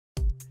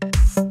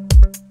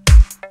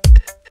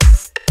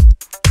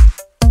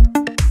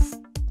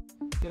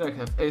Here I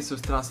have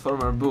ASUS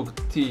Transformer Book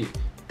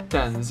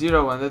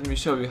T100 and let me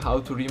show you how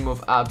to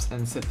remove apps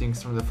and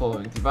settings from the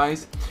following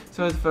device.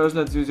 So at first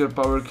let's use your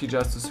power key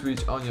just to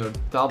switch on your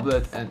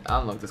tablet and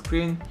unlock the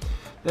screen.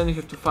 Then you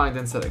have to find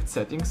and select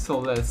settings, so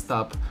let's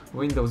tap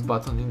Windows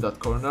button in that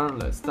corner,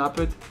 let's tap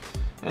it.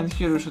 And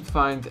here you should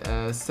find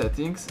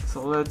settings,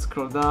 so let's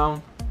scroll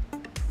down.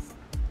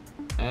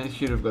 And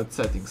here you've got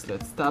settings,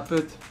 let's tap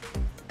it.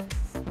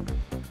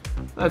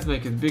 Let's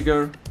make it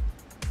bigger.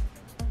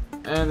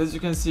 And as you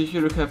can see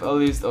here you have a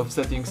list of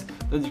settings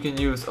that you can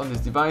use on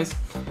this device.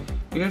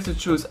 You have to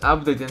choose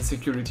update and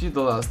security,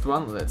 the last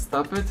one, let's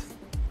tap it.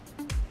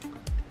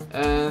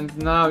 And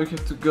now you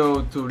have to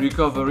go to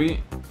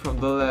recovery from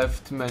the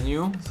left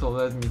menu, so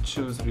let me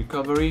choose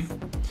recovery.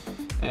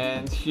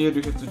 And here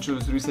you have to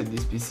choose reset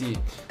this PC.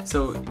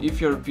 So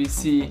if your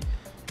PC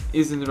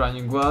isn't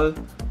running well,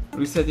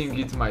 resetting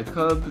it might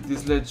help.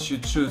 This lets you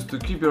choose to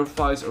keep your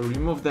files or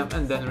remove them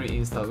and then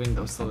reinstall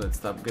Windows. So let's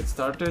tap get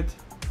started.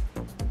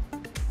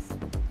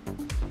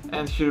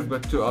 And here you've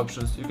got two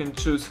options. You can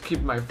choose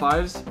keep my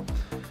files,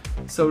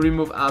 so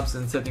remove apps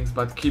and settings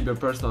but keep your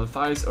personal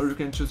files, or you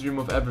can choose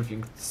remove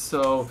everything,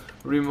 so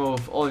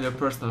remove all your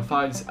personal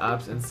files,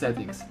 apps and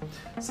settings.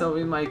 So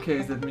in my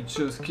case let me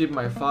choose keep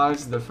my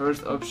files, the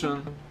first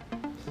option.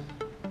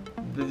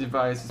 The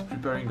device is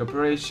preparing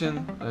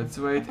operation, let's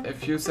wait a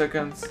few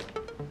seconds.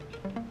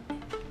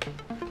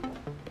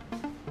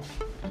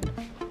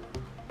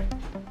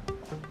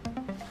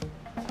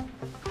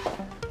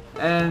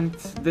 And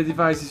the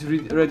device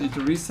is ready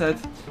to reset,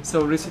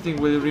 so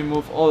resetting will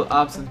remove all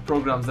apps and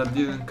programs that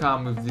didn't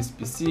come with this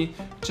PC,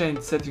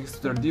 change settings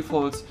to their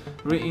defaults,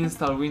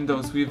 reinstall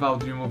Windows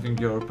without removing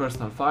your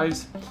personal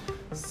files.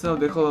 So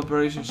the whole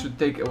operation should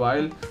take a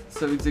while,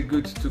 so it's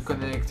good to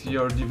connect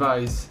your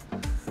device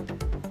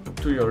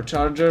to your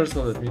charger,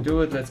 so let me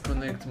do it. Let's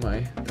connect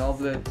my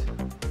tablet.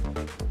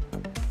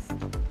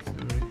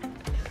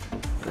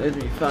 Let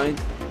me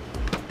find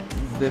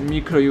the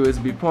micro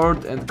USB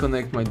port and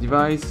connect my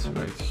device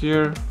right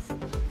here.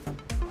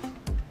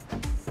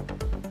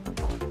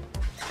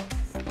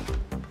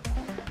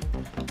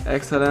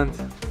 Excellent.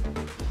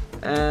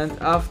 And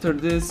after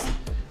this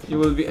you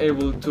will be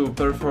able to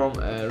perform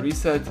a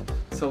reset,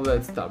 so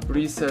let's tap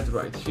reset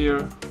right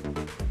here.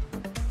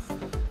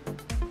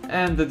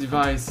 And the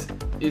device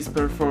is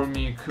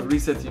performing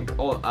resetting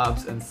all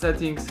apps and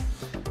settings.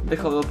 The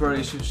whole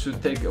operation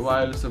should take a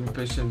while, so be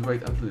patient,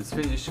 wait until it's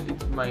finished.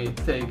 It might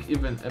take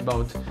even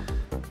about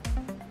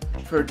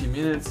 30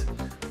 minutes,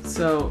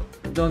 so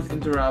don't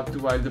interrupt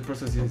while the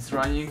process is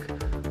running.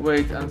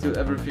 Wait until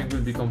everything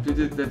will be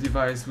completed, the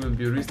device will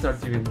be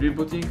restarting and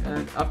rebooting,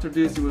 and after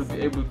this you will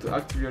be able to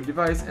activate your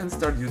device and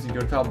start using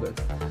your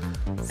tablet.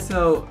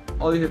 So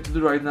all you have to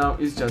do right now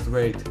is just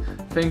wait.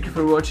 Thank you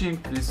for watching,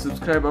 please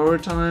subscribe our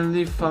channel and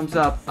leave thumbs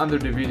up under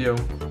the video.